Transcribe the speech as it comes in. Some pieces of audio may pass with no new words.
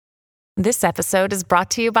This episode is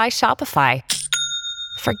brought to you by Shopify.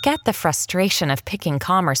 Forget the frustration of picking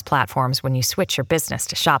commerce platforms when you switch your business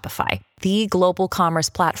to Shopify, the global commerce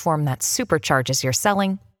platform that supercharges your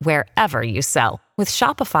selling wherever you sell. With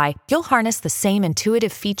Shopify, you'll harness the same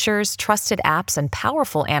intuitive features, trusted apps, and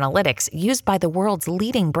powerful analytics used by the world's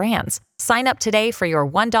leading brands. Sign up today for your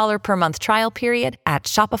 $1 per month trial period at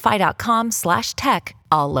shopify.com/tech,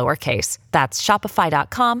 all lowercase. That's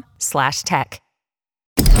shopify.com/tech.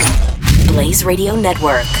 Blaze Radio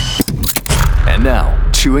Network. And now,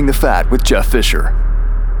 Chewing the Fat with Jeff Fisher.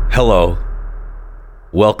 Hello.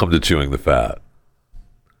 Welcome to Chewing the Fat.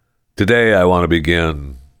 Today I want to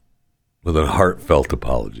begin with a heartfelt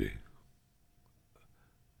apology.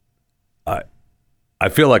 I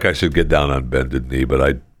feel like I should get down on bended knee, but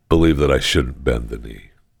I believe that I shouldn't bend the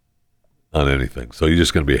knee on anything. So you're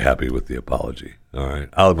just going to be happy with the apology. All right.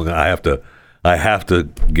 I have to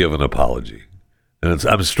give an apology. And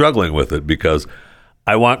I'm struggling with it because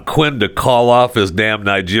I want Quinn to call off his damn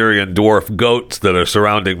Nigerian dwarf goats that are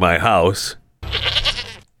surrounding my house.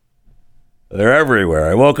 They're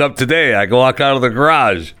everywhere. I woke up today. I walk out of the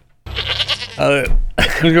garage.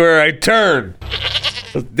 Where I turn.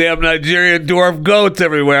 Those damn Nigerian dwarf goats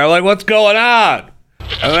everywhere. I'm like, what's going on?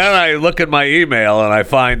 And then I look at my email and I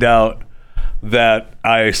find out that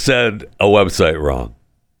I said a website wrong.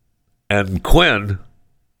 And Quinn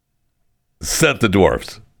sent the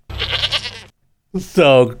dwarfs.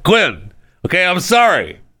 So, Quinn, okay, I'm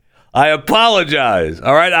sorry. I apologize.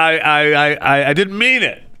 All right, I didn't mean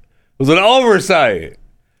it. It was an oversight.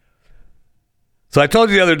 So I told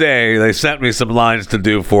you the other day they sent me some lines to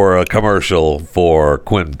do for a commercial for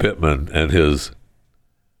Quinn Pittman and his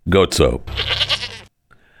goat soap.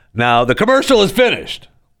 Now, the commercial is finished.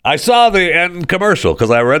 I saw the end commercial because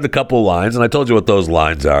I read the couple lines and I told you what those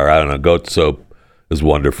lines are. I don't know, goat soap is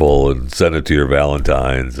wonderful and send it to your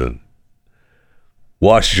Valentines and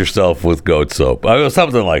wash yourself with goat soap. I mean,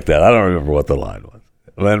 something like that. I don't remember what the line was.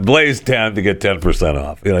 And Blaze 10 to get 10%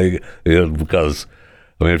 off. Because,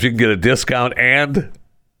 I mean, if you can get a discount and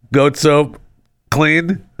goat soap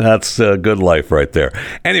clean, that's a good life right there.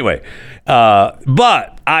 Anyway,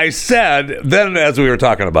 but I said, then as we were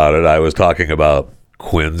talking about it, I was talking about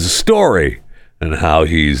Quinn's story and how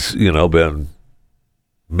he's, been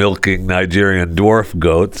milking Nigerian dwarf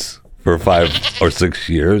goats for 5 or 6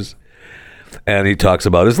 years. And he talks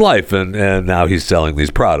about his life, and now he's selling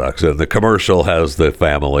these products. And the commercial has the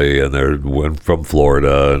family, and they're from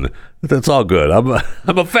Florida, and that's all good.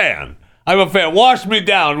 I'm a fan. I'm a fan. Wash me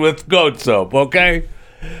down with goat soap, okay?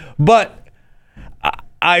 But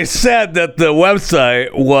I said that the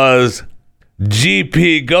website was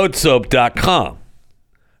gpgoatsoap.com.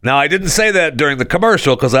 Now, I didn't say that during the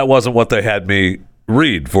commercial because that wasn't what they had me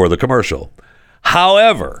read for the commercial.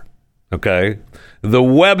 However, okay, the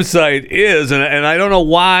website is, and I don't know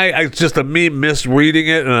why, it's just me misreading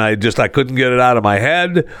it, and I couldn't get it out of my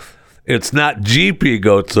head. It's not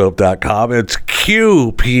gpgoatsoap.com, it's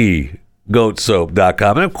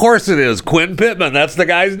qpgoatsoap.com. And of course it is. Quinn Pittman, that's the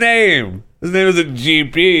guy's name. His name isn't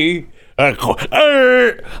GP.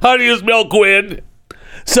 How do you spell Quinn?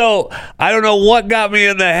 So I don't know what got me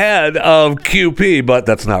in the head of QP, but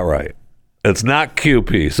that's not right. It's not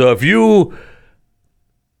QP. So if you...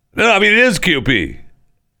 No, I mean, it is QP.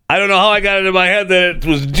 I don't know how I got it in my head that it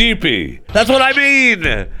was GP. That's what I mean.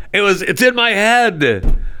 It's in my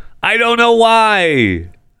head. I don't know why.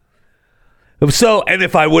 So, and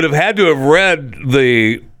if I would have had to have read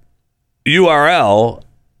the URL,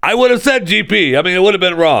 I would have said GP. I mean, it would have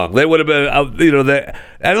been wrong. They would have been,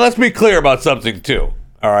 and let's be clear about something too.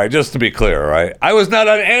 All right, just to be clear, all right? I was not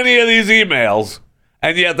on any of these emails,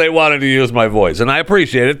 and yet they wanted to use my voice, and I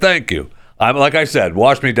appreciate it. Thank you. I'm like I said,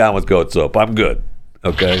 wash me down with goat soap. I'm good.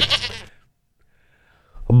 Okay.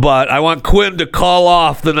 But I want Quinn to call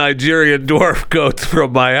off the Nigerian dwarf goats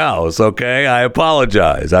from my house. Okay. I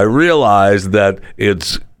apologize. I realize that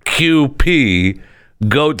it's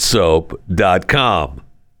qpgoatsoap.com.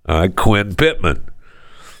 All right. Quinn Pittman.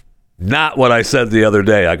 Not what I said the other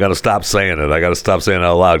day. I got to stop saying it. I got to stop saying it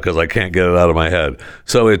out loud because I can't get it out of my head.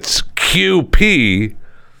 So it's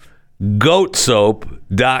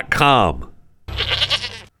qpgoatsoap.com.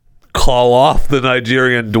 Call off the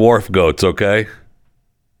Nigerian dwarf goats, okay?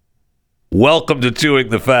 Welcome to Chewing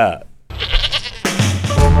the Fat.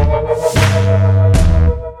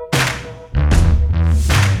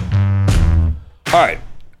 All right.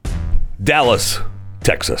 Dallas,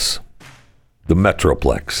 Texas. The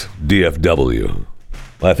Metroplex, DFW.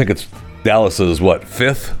 I think it's Dallas's,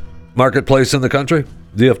 fifth marketplace in the country?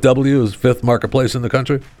 DFW is fifth marketplace in the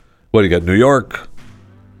country? What do you got? New York,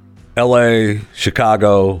 LA,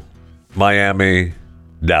 Chicago, Miami,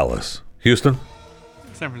 Dallas. Houston?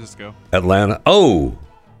 San Francisco. Atlanta. Oh,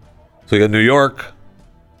 so you got New York,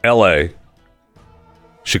 L.A.,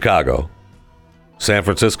 Chicago, San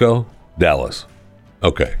Francisco, Dallas.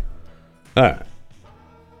 Okay. All right.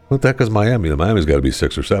 What the heck is Miami? The Miami's got to be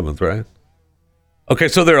 6th or 7th, right? Okay,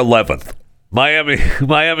 so they're 11th.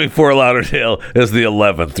 Miami Fort Lauderdale is the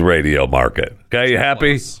 11th radio market. Okay, you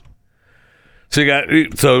happy? Close.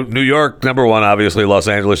 So New York, number 1, obviously, Los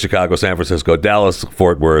Angeles, Chicago, San Francisco, Dallas,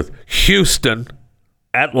 Fort Worth, Houston,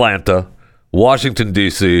 Atlanta, Washington,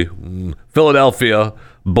 D.C., Philadelphia,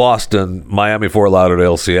 Boston, Miami, Fort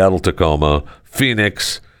Lauderdale, Seattle, Tacoma,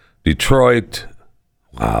 Phoenix, Detroit.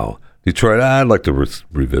 Wow. Detroit, I'd like to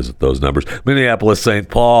revisit those numbers. Minneapolis, St.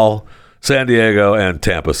 Paul, San Diego, and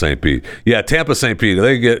Tampa, St. Pete. Yeah, Tampa, St. Pete,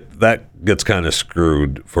 that gets kind of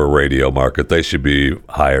screwed for a radio market. They should be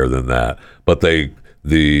higher than that. But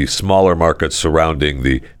the smaller markets surrounding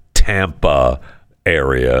the Tampa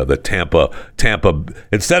area, the Tampa,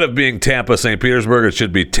 instead of being Tampa, St. Petersburg, it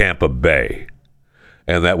should be Tampa Bay.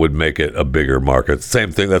 And that would make it a bigger market.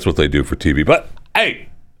 Same thing, that's what they do for TV. But, hey,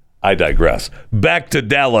 I digress. Back to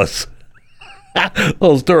Dallas.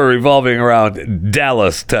 Whole story revolving around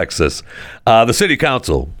Dallas, Texas. The city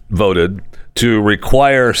council voted to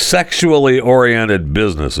require sexually oriented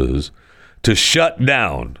businesses to shut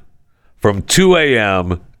down from 2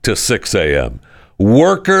 a.m. to 6 a.m.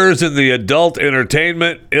 Workers in the adult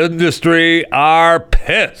entertainment industry are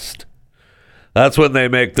pissed. That's when they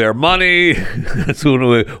make their money. That's when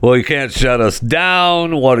you can't shut us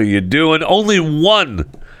down. What are you doing? Only one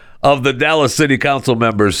of the Dallas City Council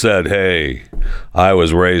members said, hey, I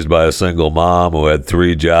was raised by a single mom who had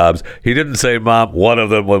 3 jobs. He didn't say one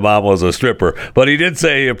of them when mom was a stripper, but he did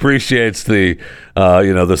say he appreciates the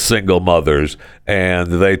single mothers.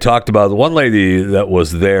 And they talked about, the one lady that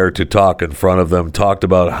was there to talk in front of them talked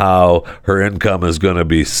about how her income is going to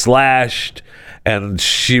be slashed, and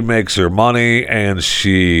she makes her money, and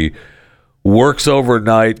she works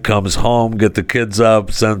overnight, comes home, get the kids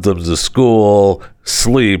up, sends them to school,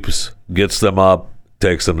 sleeps, gets them up,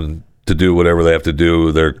 takes them to do whatever they have to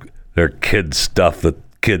do, their kid stuff that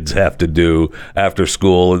kids have to do after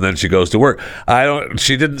school, and then she goes to work.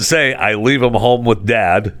 She didn't say, I leave them home with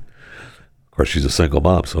dad. Of course, she's a single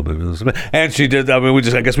mom, so maybe and she did. I mean,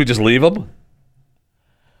 I guess we just leave them.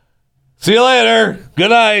 See you later. Good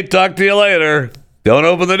night. Talk to you later. Don't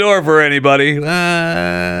open the door for anybody.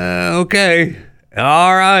 Okay.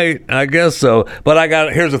 All right. I guess so. But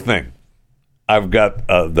here's the thing. I've got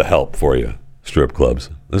the help for you, strip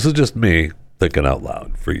clubs. This is just me thinking out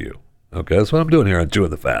loud for you. Okay. That's what I'm doing here on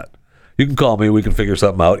Chewing the Fat. You can call me. We can figure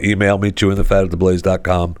something out. Email me,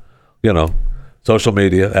 chewingthefat@theblaze.com. Social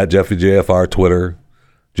media, at JeffyJFR, Twitter,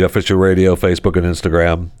 Jeff Fisher Radio, Facebook and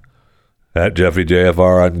Instagram, at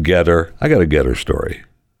JeffyJFR on Getter. I got a Getter story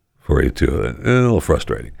for you, too. A little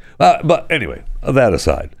frustrating. But anyway, that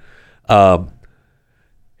aside,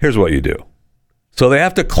 here's what you do. So they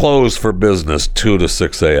have to close for business 2 to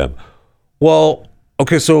 6 a.m. Well,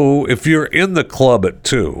 okay, so if you're in the club at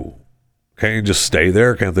 2, can't you just stay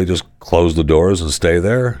there? Can't they just close the doors and stay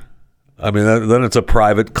there? I mean, then it's a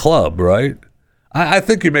private club, right? I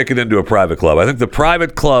think you make it into a private club. I think the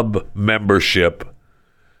private club membership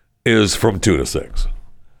is from 2 to 6.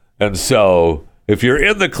 And so if you're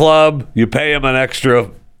in the club, you pay them an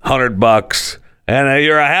extra $100, and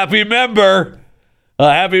you're a happy member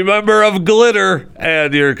of Glitter,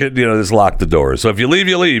 and you're just lock the doors. So if you leave,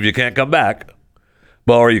 you leave. You can't come back.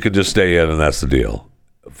 Or you can just stay in, and that's the deal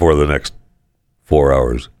for the next 4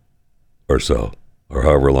 hours or so, or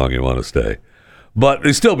however long you want to stay. But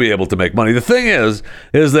you still be able to make money. The thing is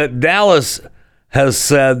that Dallas has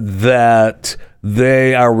said that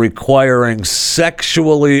they are requiring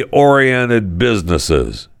sexually oriented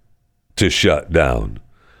businesses to shut down.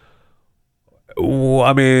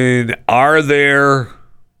 I mean, are there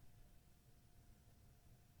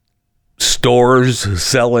stores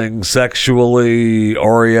selling sexually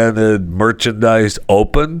oriented merchandise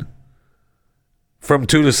open from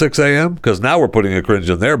 2 to 6 a.m.? Because now we're putting a cringe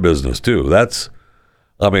in their business too.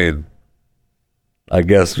 I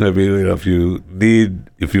guess maybe if you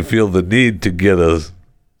feel the need to get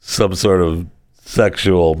some sort of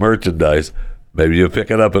sexual merchandise, maybe you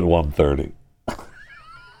pick it up at 1:30.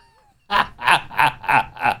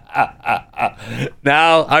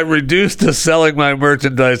 Now I'm reduced to selling my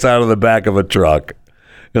merchandise out of the back of a truck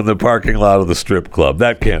in the parking lot of the strip club.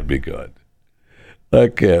 That can't be good.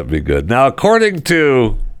 That can't be good. Now, according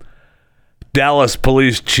to Dallas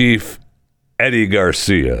Police Chief Eddie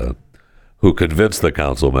Garcia, who convinced the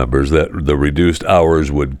council members that the reduced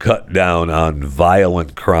hours would cut down on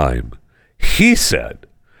violent crime, he said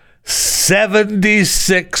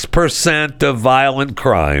 76% of violent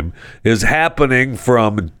crime is happening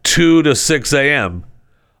from 2 to 6 a.m.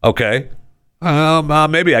 Okay.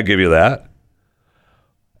 Maybe I give you that.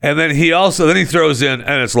 And then he throws in,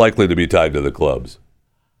 and it's likely to be tied to the clubs.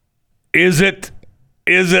 Is it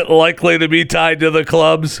likely to be tied to the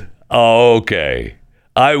clubs? Okay.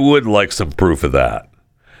 I would like some proof of that.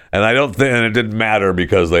 And I don't think, and it didn't matter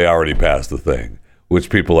because they already passed the thing, which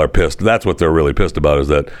people are pissed. That's what they're really pissed about, is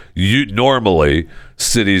that normally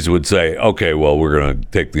cities would say, okay, well, we're going to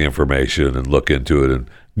take the information and look into it and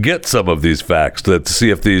get some of these facts to see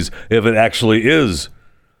if it actually is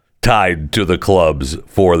tied to the clubs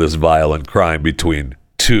for this violent crime between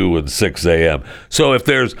 2 and 6 a.m. So if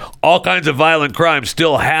there's all kinds of violent crime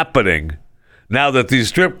still happening now that these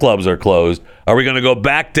strip clubs are closed, are we going to go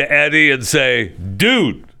back to Eddie and say,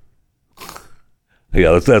 dude?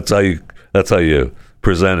 Yeah, that's how you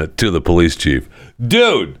present it to the police chief.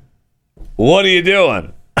 Dude, what are you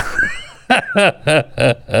doing?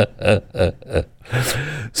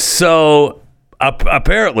 So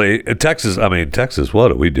apparently, Texas,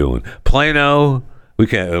 what are we doing? Plano,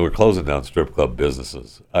 we're closing down strip club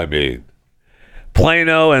businesses. I mean,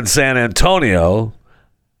 Plano and San Antonio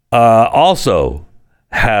also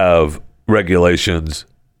have regulations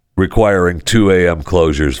requiring 2 a.m.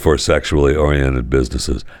 closures for sexually oriented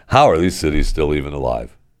businesses. How are these cities still even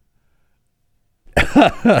alive?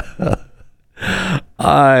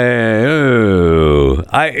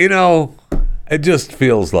 It just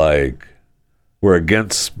feels like we're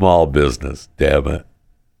against small business, damn it.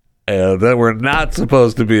 And that we're not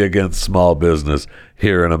supposed to be against small business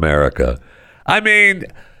here in America. I mean,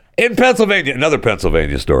 in Pennsylvania, another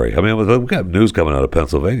Pennsylvania story. I mean, we've got news coming out of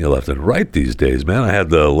Pennsylvania left and right these days, man. I had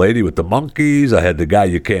the lady with the monkeys. I had the guy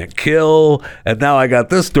you can't kill. And now I got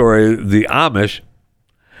this story, the Amish.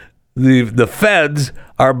 The feds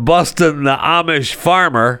are busting the Amish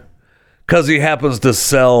farmer because he happens to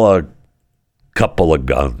sell a couple of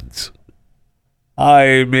guns.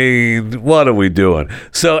 I mean, what are we doing?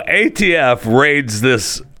 So ATF raids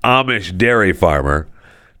this Amish dairy farmer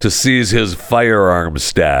to seize his firearms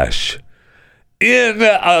stash in,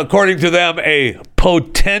 according to them, a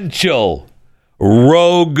potential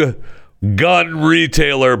rogue gun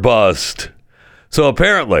retailer bust. So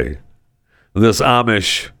apparently, this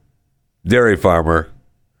Amish dairy farmer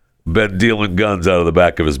been dealing guns out of the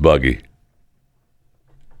back of his buggy.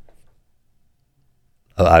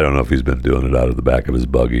 I don't know if he's been doing it out of the back of his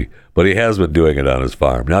buggy, but he has been doing it on his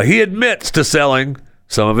farm. Now, he admits to selling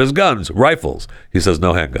some of his guns, rifles. He says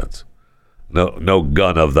no handguns. No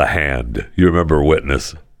gun of the hand. You remember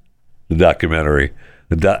Witness, the documentary,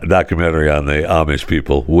 documentary on the Amish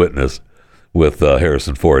people, Witness, with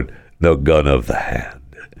Harrison Ford. No gun of the hand.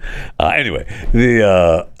 Anyway, he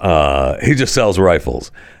just sells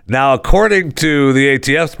rifles. Now, according to the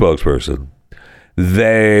ATF spokesperson,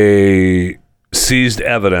 they seized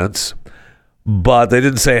evidence, but they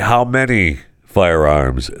didn't say how many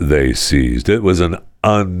firearms they seized. It was an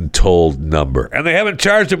untold number. And they haven't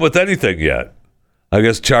charged him with anything yet. I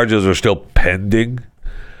guess charges are still pending.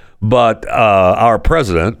 But our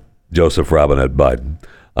president, Joseph Robinette Biden,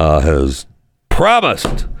 has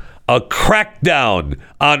promised a crackdown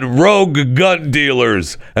on rogue gun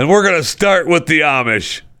dealers. And we're going to start with the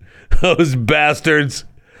Amish. Those bastards.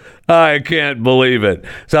 I can't believe it.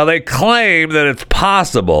 So they claim that it's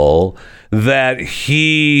possible that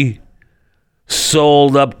he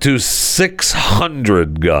sold up to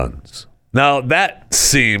 600 guns. Now, that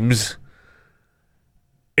seems,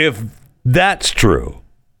 if that's true,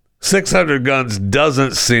 600 guns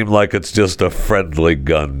doesn't seem like it's just a friendly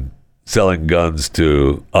gun, selling guns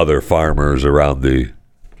to other farmers around the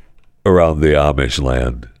Amish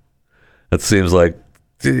land. It seems like,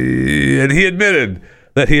 and he admitted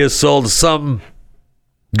that he has sold some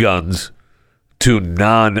guns to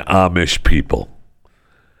non-Amish people.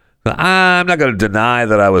 Now, I'm not going to deny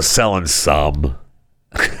that I was selling some.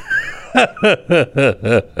 But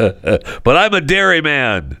I'm a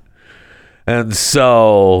dairyman. And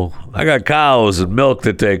so I got cows and milk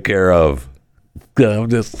to take care of.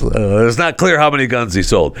 It's not clear how many guns he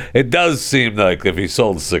sold. It does seem like if he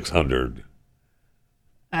sold 600,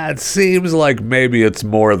 it seems like maybe it's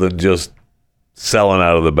more than just selling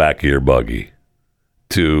out of the back of your buggy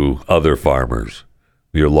to other farmers,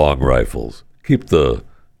 your long rifles. Keep the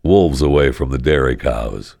wolves away from the dairy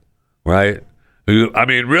cows, right? I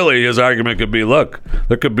mean, really, his argument could be, look,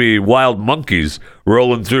 there could be wild monkeys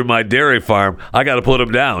rolling through my dairy farm. I got to put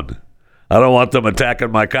them down. I don't want them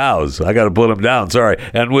attacking my cows. I got to put them down. Sorry.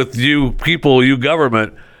 And with you people, you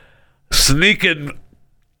government, sneaking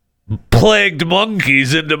plagued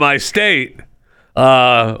monkeys into my state,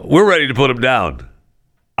 We're ready to put him down.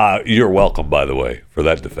 You're welcome, by the way, for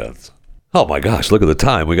that defense. Oh my gosh, look at the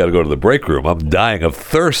time. We got to go to the break room. I'm dying of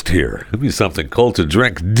thirst here. Give me something cold to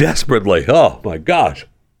drink desperately. Oh my gosh.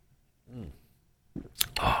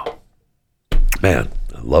 Oh, man,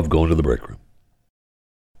 I love going to the break room.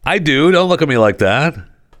 I do. Don't look at me like that.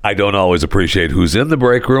 I don't always appreciate who's in the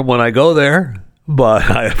break room when I go there, but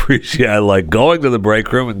I like going to the break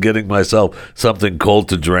room and getting myself something cold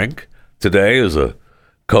to drink. Today is a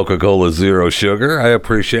Coca-Cola Zero Sugar. I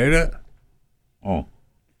appreciate it. Oh.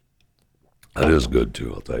 That is good,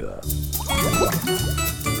 too, I'll tell you that.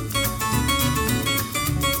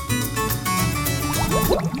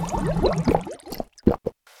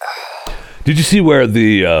 Did you see where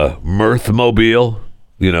the Mirthmobile,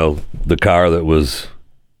 the car that was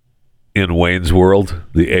in Wayne's World,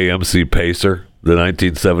 the AMC Pacer, the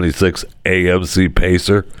 1976 AMC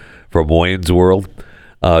Pacer from Wayne's World,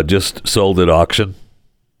 just sold at auction?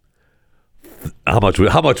 How much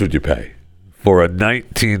would you pay for a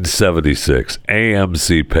 1976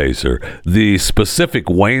 AMC Pacer, the specific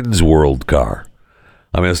Wayne's World car?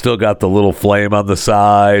 I mean, it's still got the little flame on the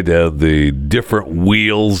side and the different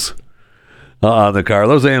wheels on the car.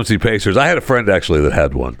 Those AMC Pacers, I had a friend actually that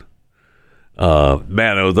had one.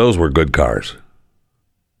 Man, those were good cars.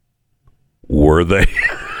 Were they?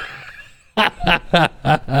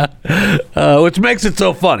 Which makes it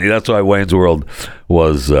so funny. That's why Wayne's World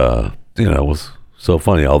was so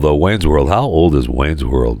funny. Although Wayne's World, how old is Wayne's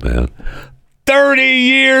World, man? 30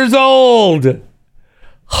 years old!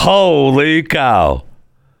 Holy cow.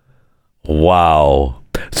 Wow.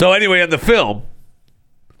 So anyway, in the film,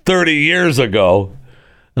 30 years ago,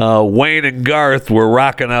 Wayne and Garth were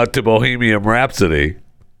rocking out to Bohemian Rhapsody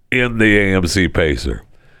in the AMC Pacer.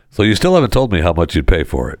 So you still haven't told me how much you'd pay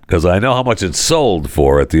for it, because I know how much it sold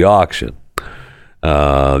for at the auction.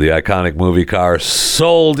 The iconic movie car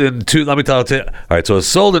sold let me tell you. All right, so it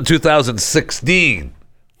sold in 2016,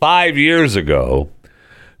 5 years ago,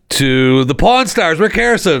 to the Pawn Stars. Rick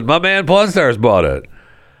Harrison, my man Pawn Stars, bought it.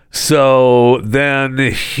 So then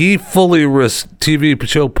he TV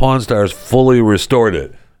show Pawn Stars fully restored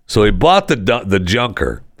it. So he bought the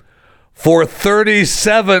junker for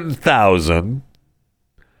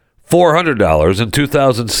 $37,400 in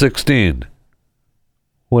 2016.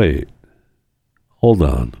 Wait, hold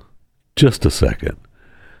on, just a second.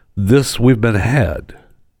 We've been had.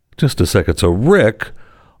 Just a second. So Rick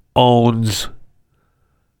owns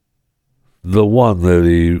the one that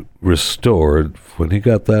he restored when he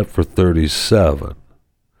got that for 37.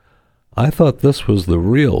 I thought this was the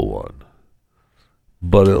real one,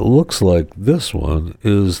 but it looks like this one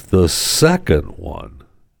is the second one.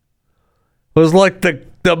 It was like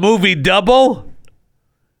the movie Double?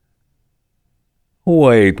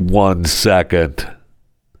 Wait 1 second.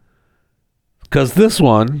 Because I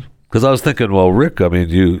was thinking, well, Rick, I mean,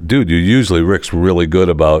 Rick's really good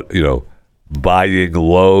about, buying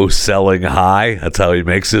low, selling high. That's how he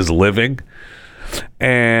makes his living.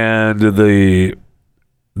 And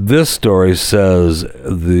this story says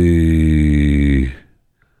the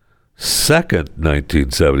second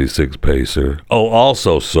 1976 Pacer,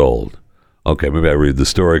 also sold. Okay, maybe I read the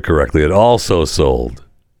story correctly. It also sold.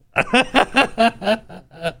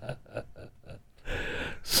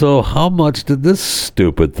 So how much did this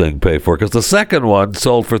stupid thing pay for? Because the second one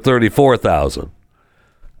sold for $34,000.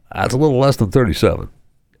 That's a little less than 37.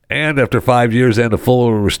 And after 5 years and a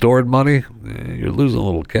full restored money, you're losing a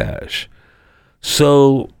little cash.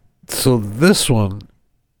 So this one,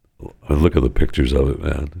 look at the pictures of it,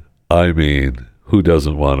 man. I mean, who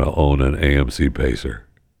doesn't want to own an AMC Pacer?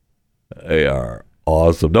 They are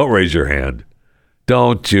awesome. Don't raise your hand.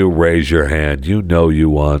 Don't you raise your hand. You know you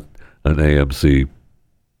want an AMC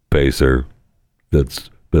Pacer that's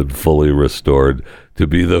been fully restored to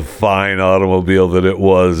be the fine automobile that it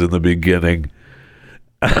was in the beginning.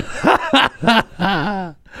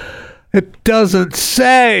 It doesn't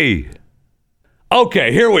say.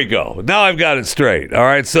 Okay, here we go. Now I've got it straight. All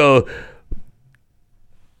right, so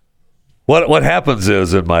what happens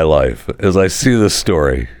is in my life is I see this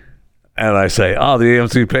story and I say, the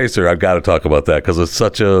AMC Pacer, I've got to talk about that because it's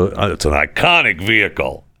it's an iconic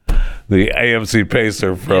vehicle. The AMC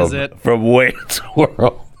Pacer from Wayne's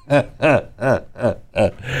World. And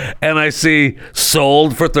I see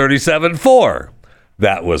sold for $37,400.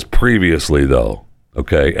 That was previously, though.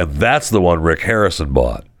 Okay, and that's the one Rick Harrison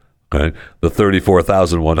bought. Okay, the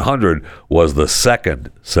 $34,100 was the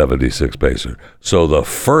second 76 Pacer. So the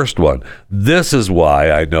first one. This is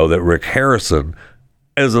why I know that Rick Harrison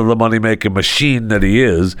is the money-making machine that he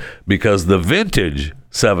is, because the vintage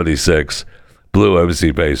 76 Blue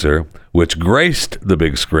AMC Pacer, which graced the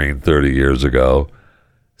big screen 30 years ago,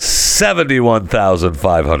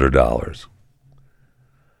 $71,500.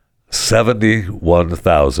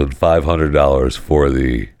 $71,500 for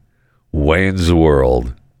the Wayne's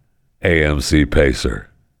World AMC Pacer.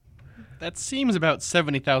 That seems about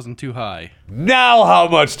 70,000 too high. Now how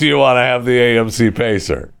much do you want to have the AMC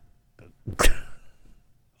Pacer?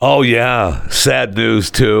 Oh, yeah. Sad news,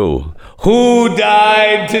 too. Who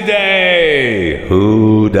died today?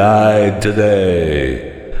 Who died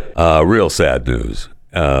today? Real sad news.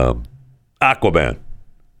 Aquaman.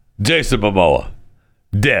 Jason Momoa.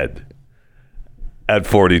 Dead. At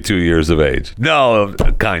 42 years of age. No,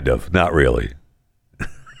 kind of. Not really.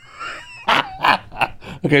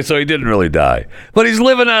 Okay, so he didn't really die. But he's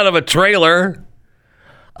living out of a trailer.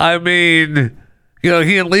 I mean,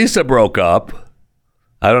 he and Lisa broke up.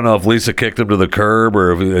 I don't know if Lisa kicked him to the curb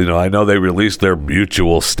or if, I know they released their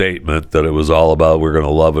mutual statement that it was all about we're going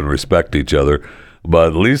to love and respect each other.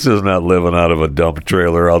 But Lisa's not living out of a dump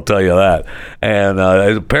trailer, I'll tell you that. And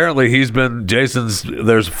apparently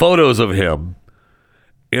there's photos of him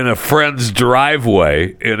in a friend's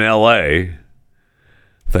driveway in L.A.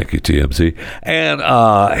 Thank you, TMZ. And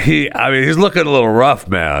he's looking a little rough,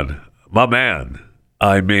 man. My man.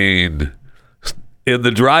 I mean, in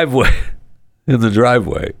the driveway,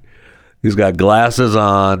 he's got glasses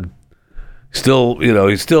on. Still,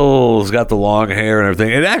 he's got the long hair and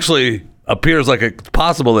everything. It actually appears like it's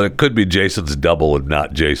possible that it could be Jason's double and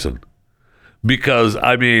not Jason. Because,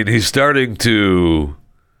 he's starting to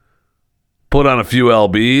put on a few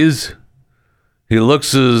LBs. He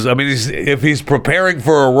looks if he's preparing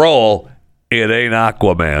for a role, it ain't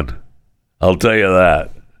Aquaman. I'll tell you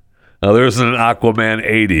that. Now, there's an Aquaman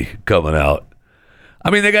 80 coming out.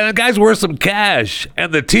 The guy's worth some cash,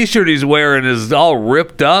 and the T-shirt he's wearing is all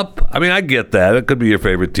ripped up. I get that. It could be your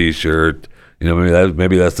favorite T-shirt.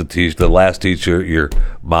 Maybe that's the last T-shirt your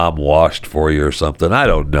mom washed for you or something. I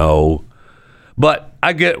don't know. But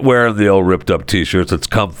I get wearing the old ripped up T-shirts. It's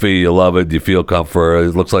comfy. You love it. You feel comfort.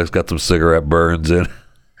 It looks like it's got some cigarette burns in.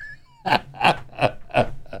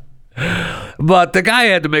 But the guy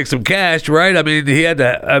had to make some cash, right?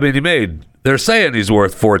 They're saying he's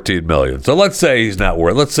worth $14 million. So let's say he's not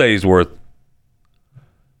worth. Let's say he's worth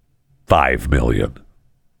 $5 million.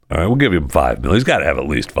 All right, we'll give him $5 million. He's got to have at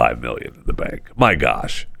least $5 million in the bank. My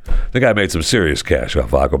gosh, the guy made some serious cash off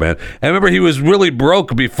Aquaman. And remember, he was really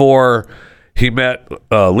broke before he met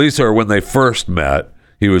Lisa, or when they first met.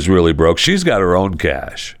 He was really broke. She's got her own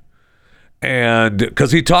cash, and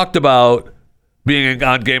because he talked about being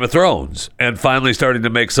on Game of Thrones and finally starting to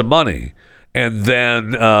make some money. And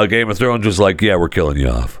then Game of Thrones was like, yeah, we're killing you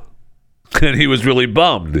off. And he was really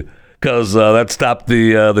bummed because that stopped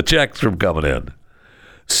the checks from coming in.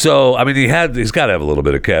 So, he's got to have a little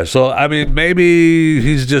bit of cash. So, maybe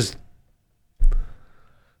he's just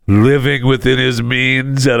living within his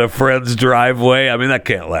means at a friend's driveway. That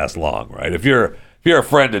can't last long, right? If you're a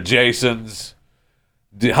friend of Jason's,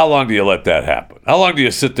 how long do you let that happen? How long do you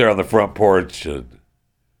sit there on the front porch?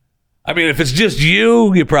 If it's just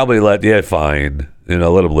you probably fine.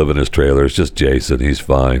 Let him live in his trailer. It's just Jason. He's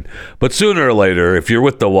fine. But sooner or later, if you're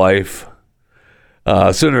with the wife,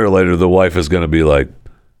 the wife is going to be like,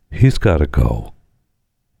 he's got to go.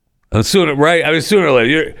 And sooner or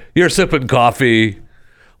later, you're sipping coffee,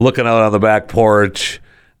 looking out on the back porch,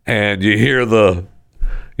 and you hear the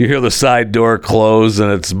side door close,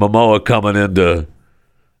 and it's Momoa coming in to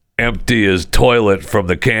empty his toilet from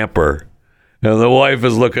the camper. And the wife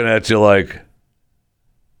is looking at you like,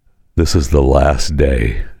 this is the last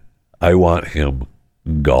day. I want him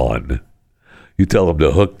gone. You tell him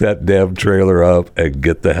to hook that damn trailer up and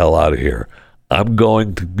get the hell out of here. I'm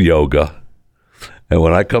going to yoga. And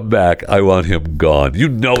when I come back, I want him gone. You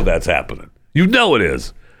know that's happening. You know it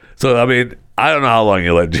is. So, I don't know how long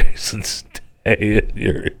you let Jason stay in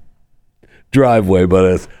your driveway, but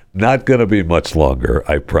it's not going to be much longer.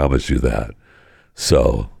 I promise you that.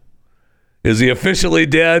 So, is he officially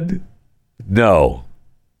dead? No.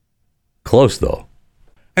 Close, though.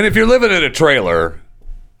 And if you're living in a trailer,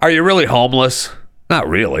 are you really homeless? Not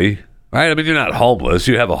really, right? You're not homeless.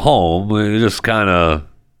 You have a home. You just kind of,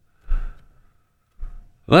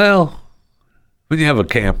 when you have a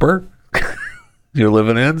camper you're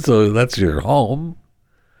living in, so that's your home.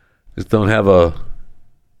 Just don't have a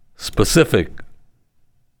specific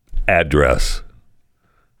address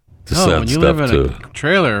to send when you stuff live in to. a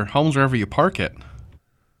trailer, home's wherever you park it.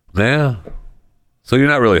 Yeah. So you're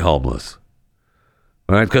not really homeless.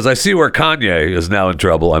 All right, because I see where Kanye is now in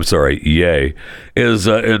trouble. I'm sorry, Ye is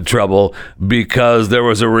in trouble because there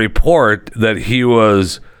was a report that he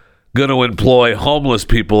was going to employ homeless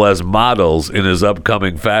people as models in his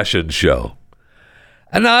upcoming fashion show.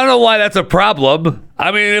 And I don't know why that's a problem.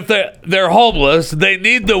 I mean, if they're homeless, they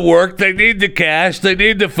need the work, they need the cash, they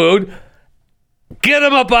need the food. Get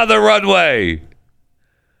them up on the runway.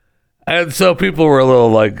 And so people were a little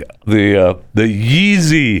like the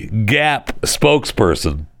Yeezy Gap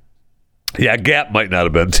spokesperson. Yeah, Gap might not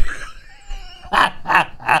have been.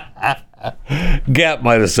 Gap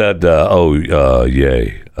might have said,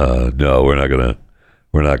 yay. No, we're not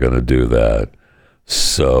gonna do that.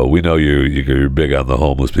 So we know you're big on the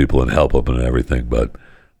homeless people and help them and everything, but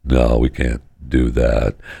no, we can't do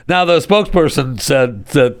that. Now the spokesperson said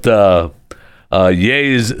that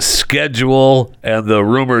Ye's schedule and the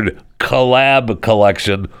rumored collab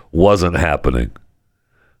collection wasn't happening.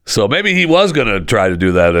 So maybe he was going to try to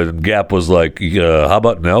do that, and Gap was like, how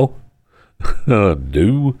about no?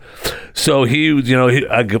 No. So he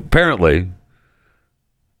apparently,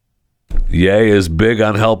 Ye is big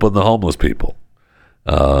on helping the homeless people.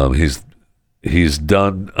 He's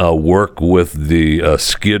done work with the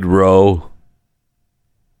Skid Row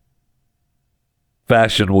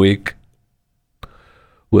Fashion Week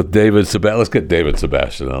with David Sebastian. Let's get David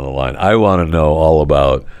Sebastian on the line. I want to know all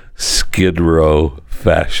about Skid Row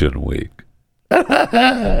Fashion Week.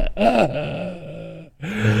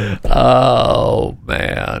 Oh,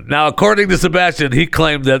 man. Now, according to Sebastian, he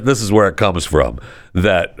claimed that this is where it comes from,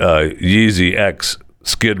 that Yeezy X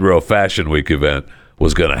Skid Row Fashion Week event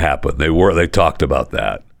was going to happen. They talked about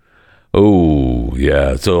that. Oh,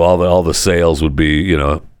 yeah. So all the sales would be,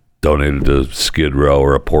 donated to Skid Row,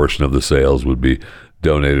 or a portion of the sales would be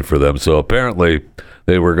donated for them. So apparently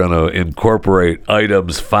they were going to incorporate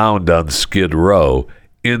items found on Skid Row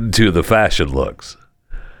into the fashion looks.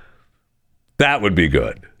 That would be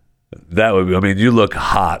good. You look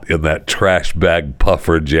hot in that trash bag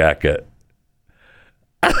puffer jacket.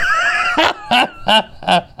 But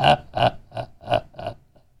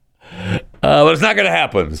it's not going to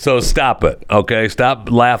happen. So stop it. Okay.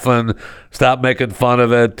 Stop laughing. Stop making fun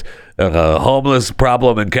of it. Homeless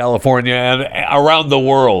problem in California and around the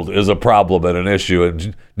world is a problem and an issue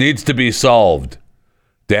and needs to be solved.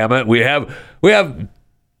 Damn it. We have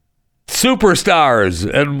superstars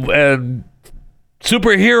and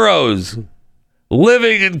superheroes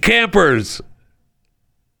living in campers.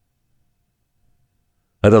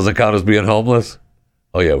 That doesn't count as being homeless?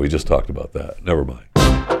 Oh, yeah, we just talked about that. Never mind.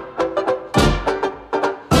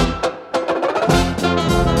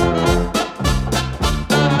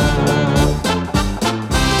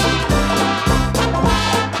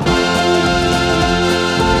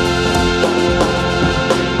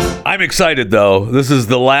 I'm excited, though. This is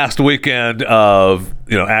the last weekend of,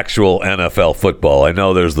 actual NFL football. I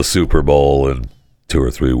know there's the Super Bowl in 2 or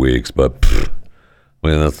 3 weeks, but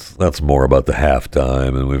that's more about the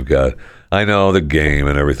halftime, and we've got, I know, the game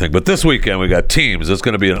and everything. But this weekend we got teams. It's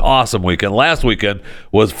going to be an awesome weekend. Last weekend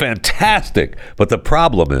was fantastic, but the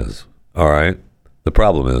problem is,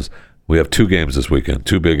 we have 2 games this weekend,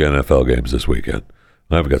 2 big NFL games this weekend.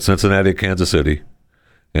 We've got Cincinnati, Kansas City,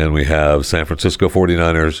 and we have San Francisco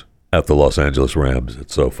 49ers at the Los Angeles Rams at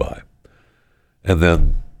SoFi. And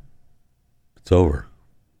then it's over.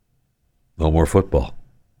 No more football.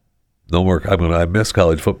 No more. I miss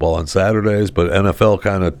college football on Saturdays, but NFL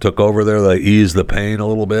kind of took over there. They eased the pain a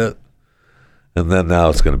little bit. And then now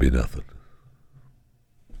it's going to be nothing.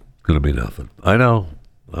 It's going to be nothing. I know.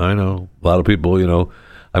 A lot of people,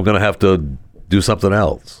 I'm going to have to do something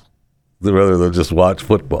else rather than just watch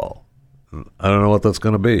football. I don't know what that's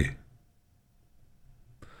going to be.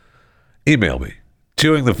 Email me,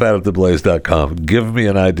 chewingthefat@theblaze.com. Give me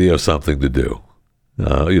an idea of something to do,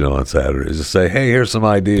 on Saturdays. Just say, hey, here's some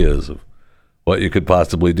ideas of what you could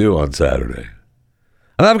possibly do on Saturday.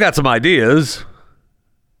 And I've got some ideas,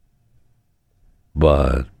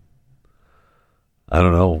 but I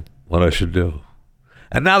don't know what I should do.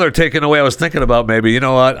 And now they're taking away. I was thinking about maybe,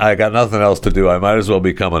 I got nothing else to do. I might as well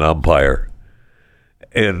become an umpire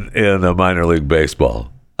in a minor league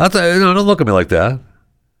baseball. I'll tell you, don't look at me like that.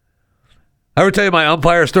 I ever tell you my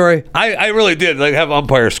umpire story? I really did have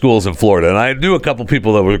umpire schools in Florida, and I knew a couple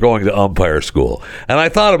people that were going to umpire school. And I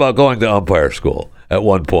thought about going to umpire school at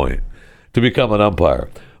one point to become an umpire.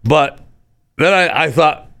 But then I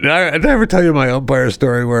thought, did I ever tell you my umpire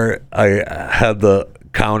story where I had the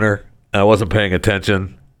counter and I wasn't paying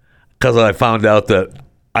attention because I found out that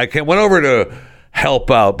went over to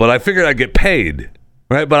help out, but I figured I'd get paid,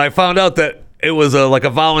 right? But I found out that it was like a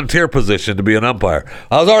volunteer position to be an umpire.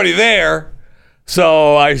 I was already there.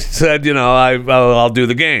 So I said, I'll do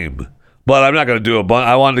the game, but I'm not going to do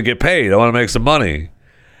I wanted to get paid. I want to make some money.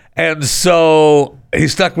 And so he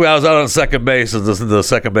stuck me. I was out on second base as the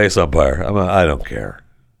second base umpire. I don't care.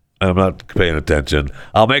 I'm not paying attention.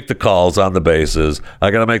 I'll make the calls on the bases.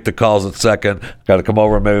 I got to make the calls at second. Got to come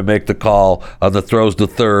over and maybe make the call on the throws to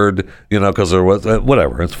third, because there was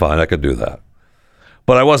whatever. It's fine. I could do that.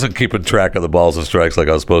 But I wasn't keeping track of the balls and strikes like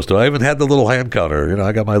I was supposed to. I even had the little hand counter.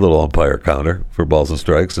 I got my little umpire counter for balls and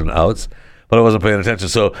strikes and outs, but I wasn't paying attention.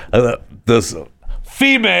 So this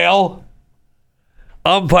female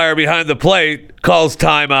umpire behind the plate calls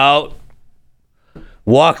timeout,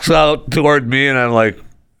 walks out toward me, and I'm like,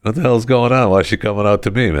 what the hell's going on? Why is she coming out to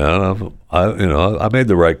me, man? I made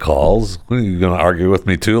the right calls. What, are you going to argue with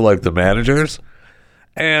me too, like the managers?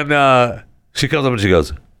 And she comes up and she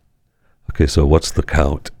goes, okay, so what's the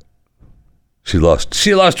count? She lost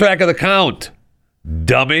track of the count,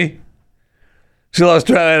 dummy. She lost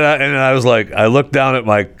track, and I was like, I looked down at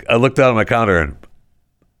my counter, and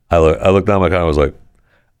I looked down at my counter. I was like,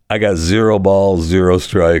 I got 0 balls, 0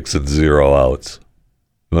 strikes, and 0 outs.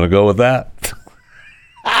 You want to go with that?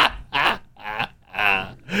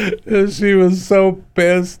 She was so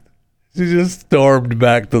pissed. She just stormed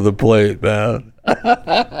back to the plate, man.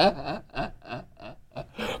 But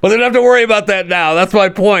they don't have to worry about that now. That's my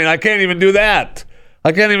point. I can't even do that.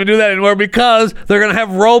 I can't even do that anymore because they're going to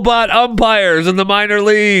have robot umpires in the minor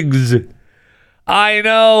leagues. I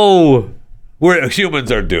know.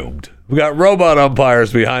 Humans are doomed. We got robot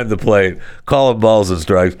umpires behind the plate calling balls and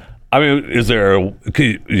strikes. I mean,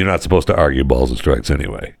 you're not supposed to argue balls and strikes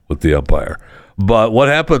anyway with the umpire. But what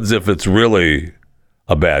happens if it's really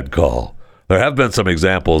a bad call? There have been some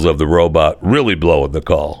examples of the robot really blowing the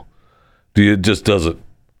call. It just doesn't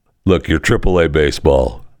look, your AAA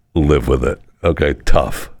baseball, live with it. Okay,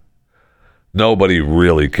 tough. Nobody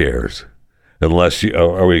really cares. Unless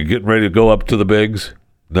are we getting ready to go up to the bigs?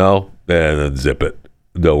 No? Then zip it.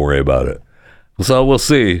 Don't worry about it. So we'll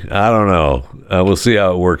see. I don't know. We'll see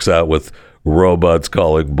how it works out with robots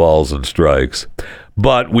calling balls and strikes.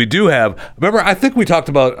 But we do have, remember, I think we talked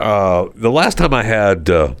about the last time I had,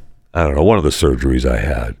 one of the surgeries I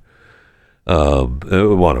had.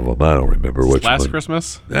 One of them. I don't remember which one. Last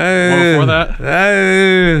Christmas? One before that?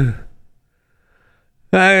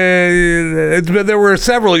 There were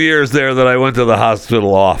several years there that I went to the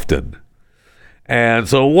hospital often. And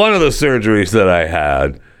so one of the surgeries that I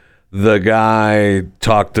had, the guy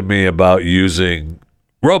talked to me about using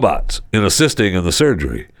robots in assisting in the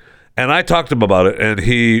surgery. And I talked to him about it, and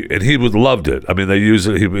he loved it. I mean, they use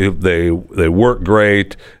it. They work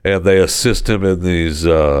great, and they assist him in these.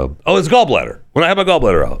 It's gallbladder. When I have my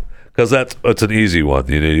gallbladder out, because it's an easy one.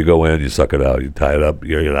 You go in, you suck it out, you tie it up,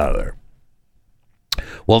 you get out of there.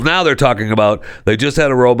 Well, now they're talking about they just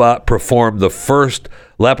had a robot perform the first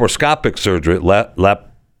laparoscopic surgery.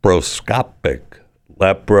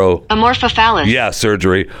 Amorphophallus. Yeah,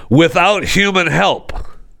 surgery without human help.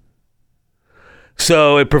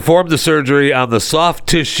 So it performed the surgery on the soft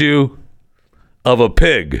tissue of a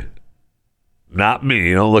pig. Not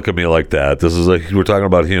me. Don't look at me like that. We're talking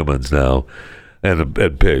about humans now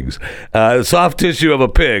and pigs. Soft tissue of a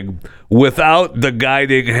pig without the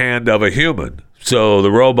guiding hand of a human. So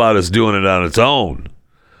the robot is doing it on its own,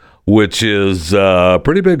 which is a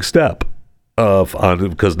pretty big step.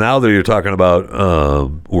 Because now that you're talking about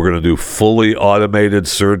we're going to do fully automated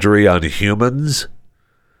surgery on humans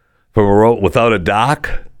without a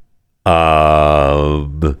doc. I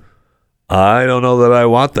don't know that I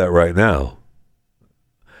want that right now.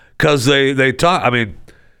 Because they talk. I mean,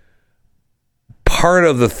 part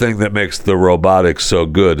of the thing that makes the robotics so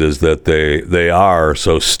good is that they are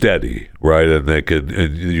so steady, right? And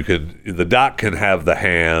the doc can have the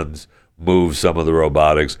hands move some of the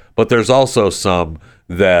robotics, but there's also some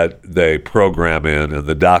that they program in, and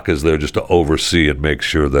the doc is there just to oversee and make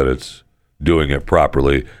sure that it's doing it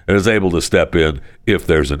properly and is able to step in if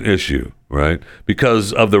there's an issue, right?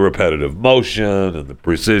 Because of the repetitive motion and the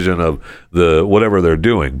precision of the whatever they're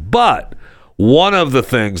doing. But one of the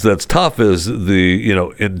things that's tough is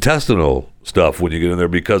the intestinal stuff when you get in there,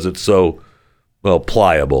 because it's so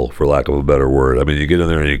pliable, for lack of a better word. I mean, you get in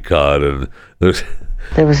there and you cut, and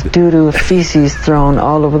there was doo-doo feces thrown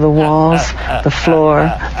all over the walls, the floor,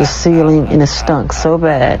 the ceiling, and it stunk so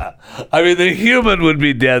bad. I mean, the human would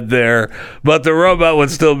be dead there, but the robot would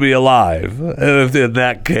still be alive in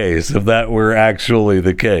that case, if that were actually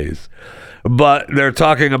the case. But they're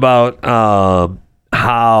talking about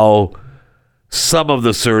how some of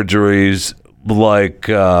the surgeries, like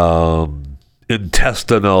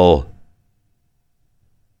intestinal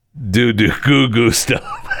doo-doo goo-goo stuff,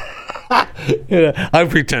 I'm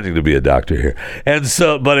pretending to be a doctor here, and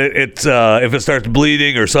so, but it's if it starts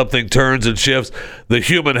bleeding or something turns and shifts, the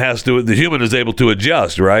human is able to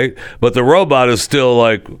adjust, right? But the robot is still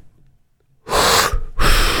like,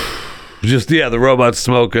 the robot's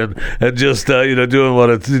smoking and just doing what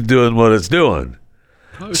it's doing.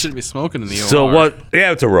 Probably shouldn't be smoking in the So OR. what?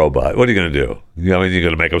 Yeah, it's a robot. What are you going to do? You're going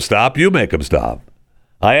to make him stop? You make him stop.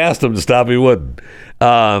 I asked him to stop. He wouldn't.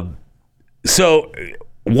 So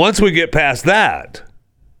once we get past that,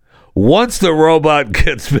 once the robot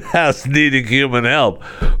gets past needing human help,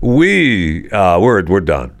 we're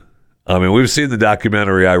done. I mean, we've seen the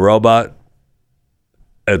documentary I, Robot.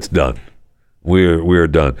 It's done. We're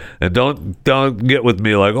done. And don't get with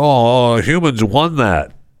me like, oh, humans won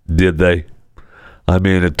that. Did they? I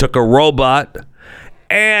mean, it took a robot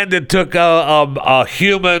and it took a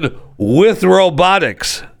human with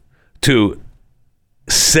robotics to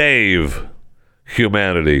save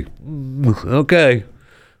humanity. Okay,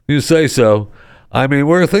 you say so. I mean,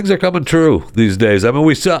 things are coming true these days. I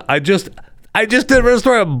mean, I just did a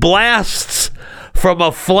story of blasts from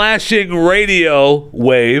a flashing radio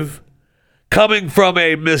wave coming from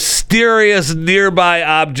a mysterious nearby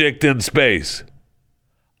object in space.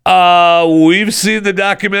 We've seen the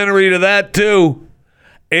documentary to that too.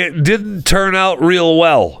 It didn't turn out real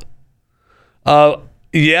well.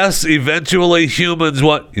 Yes, eventually humans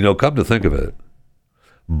come to think of it,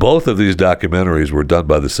 both of these documentaries were done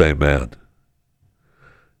by the same man.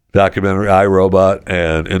 Documentary I, Robot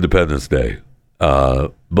and Independence Day,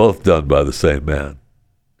 both done by the same man.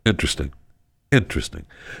 Interesting.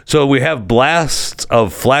 So we have blasts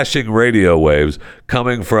of flashing radio waves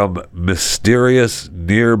coming from mysterious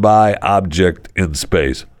nearby object in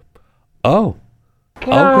space. Oh,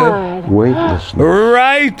 okay. Weightlessness.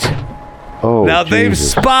 Right. Oh, now they've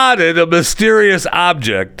Jesus. spotted a mysterious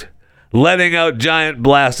object letting out giant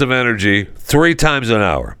blasts of energy 3 times an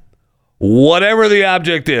hour. Whatever the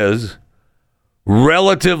object is,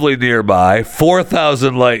 relatively nearby,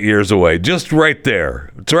 4,000 light years away, just right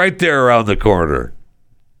there. It's right there around the corner.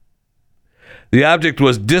 The object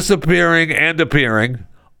was disappearing and appearing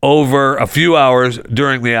over a few hours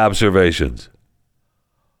during the observations.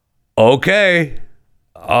 Okay.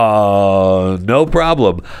 No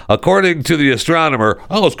problem. According to the astronomer,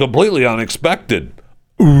 it's completely unexpected.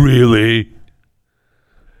 Really?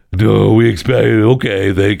 No, we expected.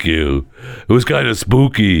 Okay, thank you. It was kind of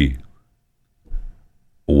spooky.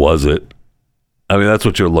 Was it? I mean, that's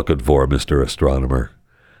what you're looking for, Mr. Astronomer.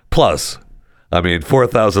 Plus,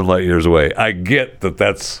 4,000 light years away. I get that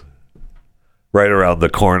that's right around the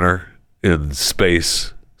corner in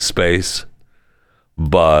space,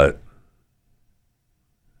 but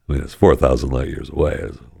it's 4,000 light years away.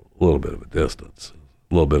 It's a little bit of a distance,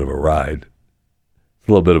 a little bit of a ride,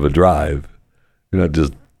 a little bit of a drive.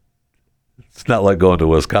 It's not like going to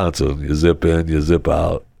Wisconsin. You zip in, you zip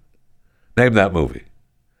out. Name that movie.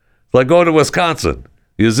 It's like going to Wisconsin.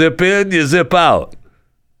 You zip in, you zip out.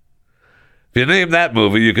 If you name that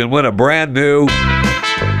movie, you can win a brand new...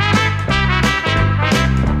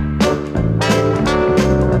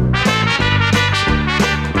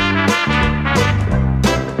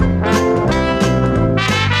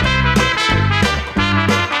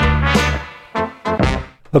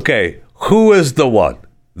 Okay, who is the one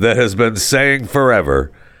that has been saying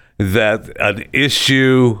forever that an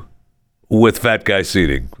issue with fat guy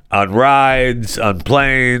seating on rides, on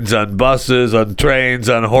planes, on buses, on trains,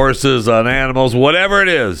 on horses, on animals, whatever it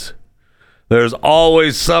is, there's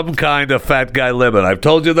always some kind of fat guy limit. I've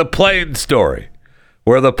told you the plane story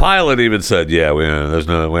where the pilot even said, yeah, we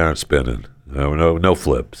aren't spinning. No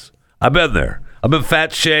flips. I've been there. I've been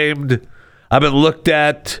fat shamed. I've been looked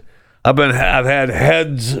at. I've had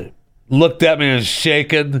heads looked at me and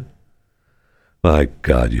shaken. My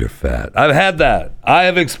God, you're fat. I've had that. I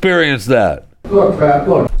have experienced that. Look, fat,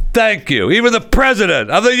 look. Thank you. Even the president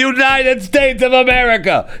of the United States of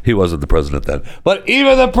America. He wasn't the president then. But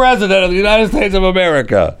even the president of the United States of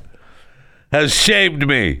America has shamed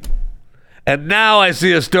me. And now I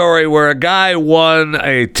see a story where a guy won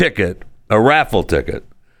a raffle ticket,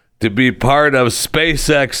 to be part of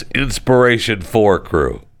SpaceX Inspiration 4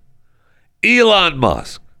 crew. Elon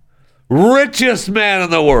Musk, richest man in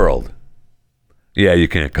the world. Yeah, you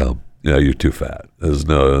can't come. Yeah, you're too fat. There's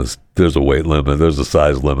a weight limit. There's a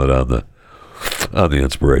size limit on the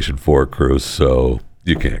Inspiration 4 crew, so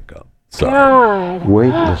you can't come. Sorry.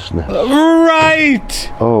 Weightlessness.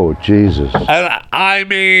 Right. Oh, Jesus.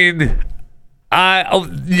 And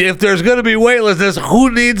if there's going to be weightlessness,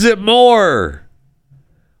 who needs it more?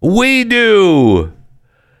 We do.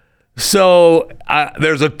 So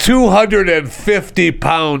there's a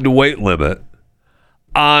 250-pound weight limit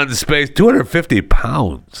on space. 250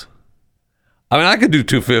 pounds. I mean, I could do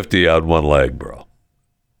 250 on one leg, bro.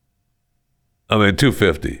 I mean,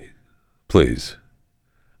 250. Please.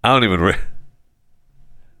 I don't even...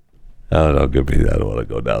 give me that. I don't want to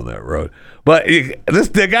go down that road. But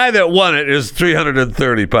the guy that won it is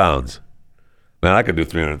 330 pounds. Man, I could do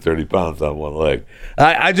 330 pounds on one leg.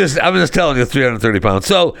 I'm just telling you, 330 pounds.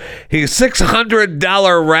 So he's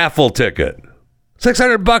 $600 raffle ticket.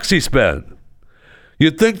 $600 he spent.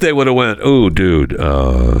 You'd think they would have went, "Oh, dude,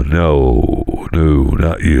 no,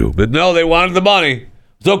 not you." But no, they wanted the money.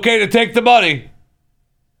 It's okay to take the money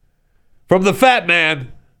from the fat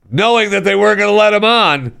man, knowing that they weren't going to let him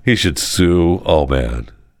on. He should sue. Oh, man.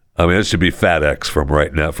 I mean, it should be FatX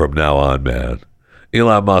from now on, man.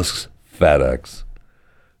 Elon Musk's FatX,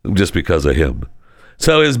 just because of him.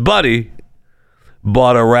 So his buddy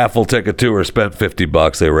bought a raffle ticket to her, spent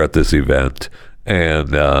 $50. They were at this event,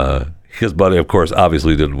 and his buddy, of course,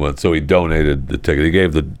 obviously didn't win, so he donated the ticket. He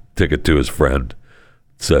gave the ticket to his friend,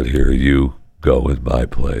 said, "Here, you go in my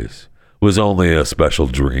place." It was only a special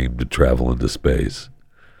dream to travel into space.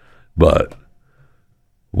 But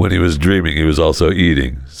when he was dreaming, he was also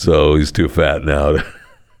eating, so he's too fat now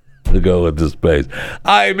to go into space.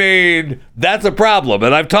 I mean, that's a problem,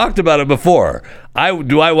 and I've talked about it before.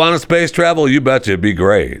 Do I want to space travel? You betcha, it'd be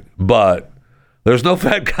great. But there's no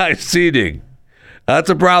fat guy seating. That's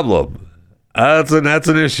a problem. That's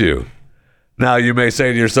an issue. Now, you may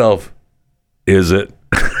say to yourself, is it?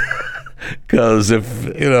 Because if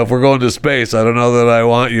we're going to space, I don't know that I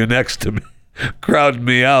want you next to me, crowding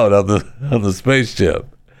me out on the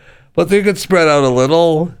spaceship. But they could spread out a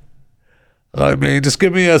little. I mean, just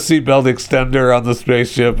give me a seatbelt extender on the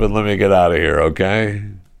spaceship and let me get out of here, okay?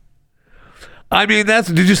 I mean,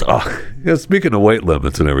 speaking of weight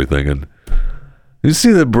limits and everything, and you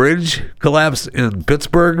see the bridge collapse in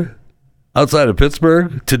Pittsburgh, outside of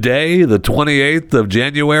Pittsburgh, today, the 28th of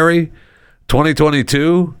January,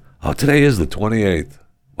 2022. Oh, today is the 28th.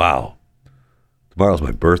 Wow. Tomorrow's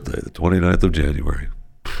my birthday, the 29th of January.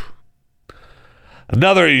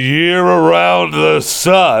 Another year around the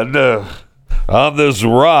sun on this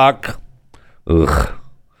rock. Ugh.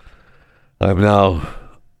 I'm now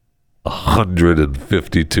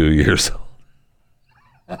 152 years old.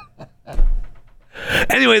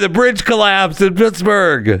 Anyway, the bridge collapsed in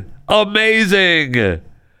Pittsburgh. Amazing.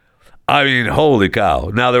 I mean, holy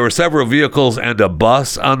cow. Now, there were several vehicles and a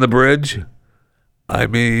bus on the bridge. I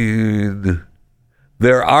mean,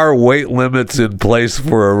 there are weight limits in place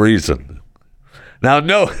for a reason. Now,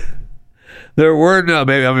 no, there were no,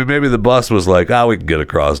 maybe the bus was like, we can get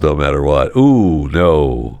across no matter what. Ooh,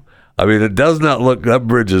 no. I mean, it does not look, that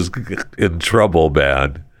bridge is in trouble,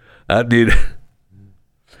 man.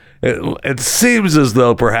 It seems as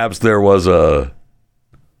though perhaps there was a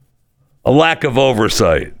lack of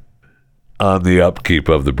oversight on the upkeep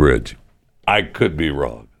of the bridge. I could be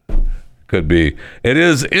wrong. Could be. It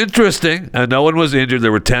is interesting, and no one was injured.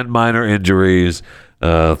 There were 10 minor injuries.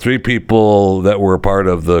 3 people that were a part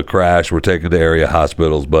of the crash were taken to area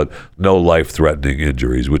hospitals, but no life-threatening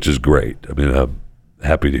injuries, which is great. I mean, I'm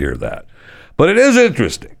happy to hear that. But it is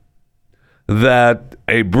interesting that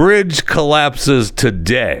a bridge collapses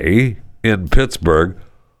today in Pittsburgh,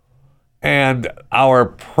 and our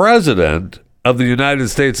president of the United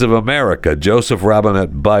States of America, Joseph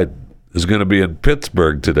Robinette Biden, is going to be in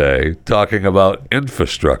Pittsburgh today talking about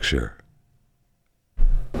infrastructure.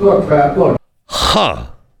 Look, Pat, look.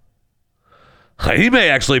 Huh. He may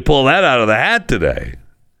actually pull that out of the hat today.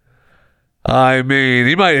 I mean,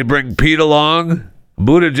 he might bring Pete along.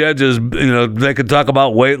 Buttigieg is, they can talk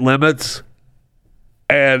about weight limits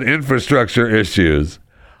and infrastructure issues.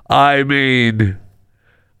 I mean,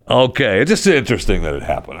 okay, it's just interesting that it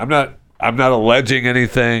happened. I'm not alleging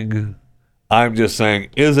anything. I'm just saying,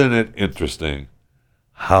 isn't it interesting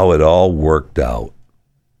how it all worked out?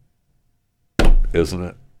 Isn't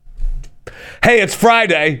it? Hey, it's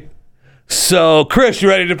Friday. So, Chris, you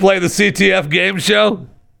ready to play the CTF game show?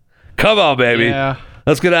 Come on, baby. Yeah.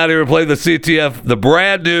 Let's get out of here and play the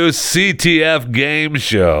brand new CTF game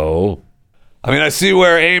show. I mean, I see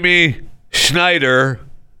where Amy Schneider,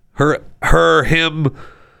 him,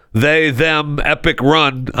 they, them epic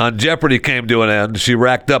run on Jeopardy came to an end. She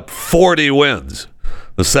racked up 40 wins,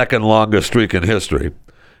 the second longest streak in history.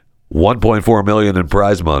 $1.4 million in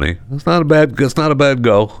prize money. It's not a bad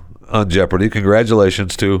go on Jeopardy.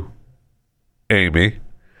 Congratulations to Amy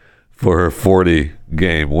for her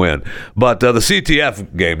 40-game win. But the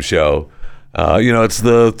CTF game show, it's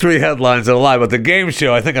the 3 headlines and a lie, but the game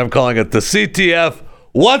show, I think I'm calling it the CTF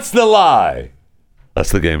What's the Lie?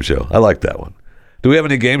 That's the game show. I like that one. Do we have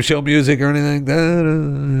any game show music or anything?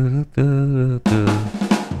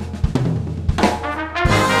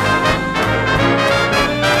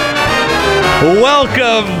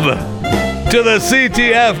 Welcome to the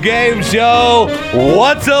CTF game show,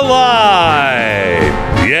 What's a Lie?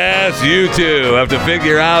 Yes, you two have to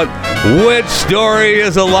figure out which story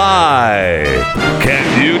is a lie.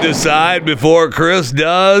 Can you decide before Chris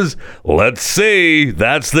does? Let's see.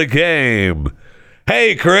 That's the game.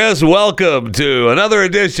 Hey, Chris, welcome to another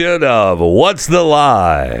edition of What's the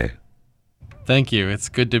Lie? Thank you. It's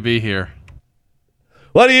good to be here.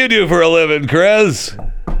 What do you do for a living, Chris?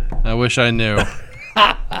 I wish I knew.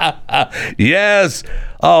 Yes.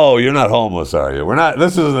 Oh, you're not homeless, are you? We're not.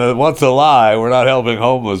 This isn't What's a Lie. We're not helping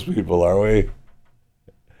homeless people, are we?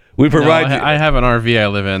 We provide. No, I have an RV I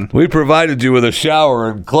live in. We provided you with a shower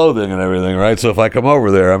and clothing and everything, right? So if I come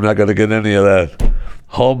over there, I'm not going to get any of that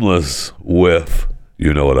homeless whiff.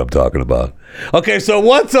 You know what I'm talking about. Okay, so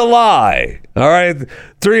what's a lie? All right, I'm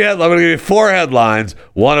going to give you 4 headlines.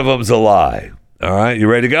 One of them's a lie. All right, you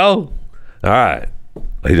ready to go? All right.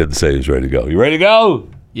 He didn't say he was ready to go. You ready to go?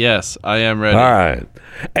 Yes, I am ready. All right.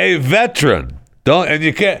 A veteran.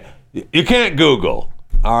 You can't Google.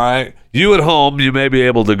 All right. You at home, you may be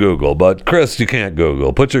able to Google, but Chris, you can't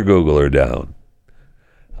Google. Put your Googler down.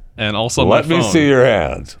 And also Let my phone. me see your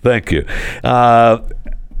hands. Thank you.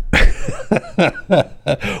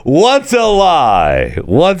 What's a lie?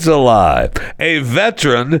 What's a lie? A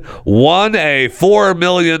veteran won a $4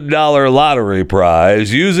 million lottery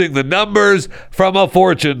prize using the numbers from a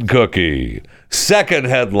fortune cookie. Second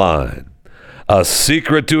headline. A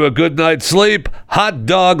secret to a good night's sleep, hot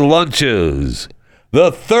dog lunches.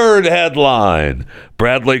 The third headline.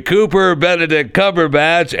 Bradley Cooper, Benedict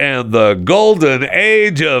Cumberbatch, and the golden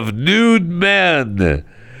age of nude men.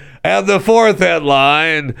 And the fourth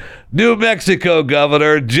headline, New Mexico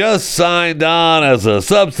governor just signed on as a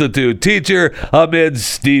substitute teacher amid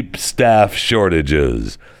steep staff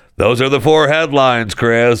shortages. Those are the 4 headlines,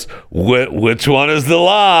 Chris. Which one is the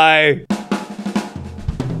lie?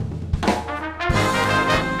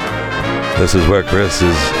 This is where Chris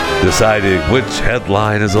is deciding which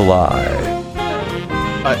headline is a lie.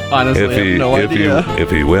 I honestly have no idea.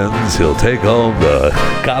 If he wins, he'll take home the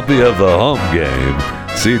copy of the home game.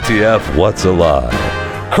 CTF, What's a Lie?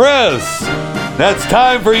 Chris, that's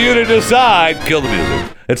time for you to decide. Kill the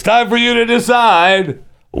music. It's time for you to decide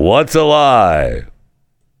what's a lie.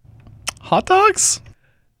 Hot dogs?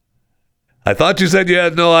 I thought you said you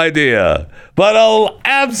had no idea, but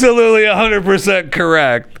absolutely 100%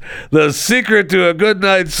 correct. The secret to a good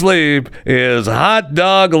night's sleep is hot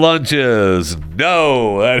dog lunches.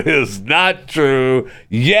 No, that is not true.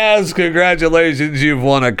 Yes, congratulations. You've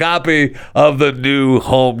won a copy of the new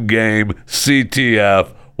home game,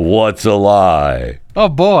 CTF, What's a Lie? Oh,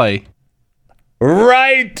 boy.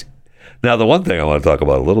 Right. Now, the one thing I want to talk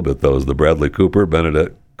about a little bit, though, is the Bradley Cooper,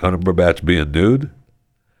 Benedict Cumberbatch being nude.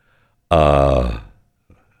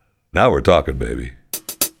 Now we're talking, baby.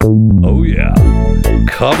 Oh, yeah.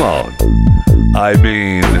 Come on. I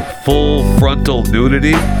mean, full frontal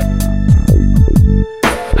nudity?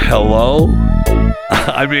 Hello?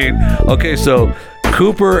 I mean, okay, so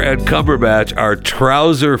Cooper and Cumberbatch are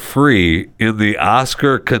trouser-free in the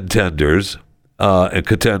Oscar contenders,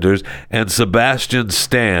 and Sebastian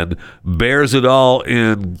Stan bears it all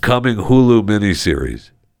in coming Hulu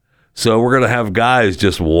miniseries. So we're going to have guys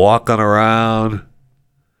just walking around,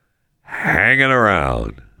 hanging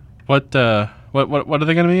around. What are they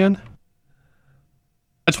going to be in? I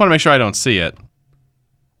just want to make sure I don't see it.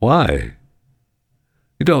 Why?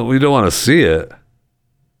 We don't want to see it.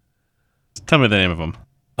 Just tell me the name of them.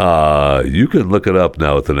 You can look it up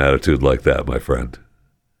now with an attitude like that, my friend.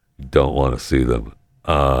 You don't want to see them.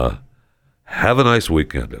 Have a nice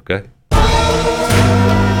weekend, okay?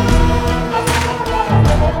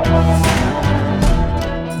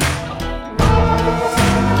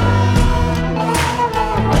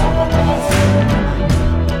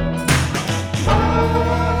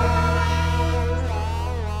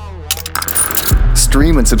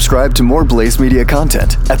 Stream and subscribe to more Blaze Media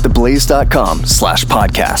content at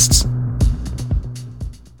theblaze.com/podcasts.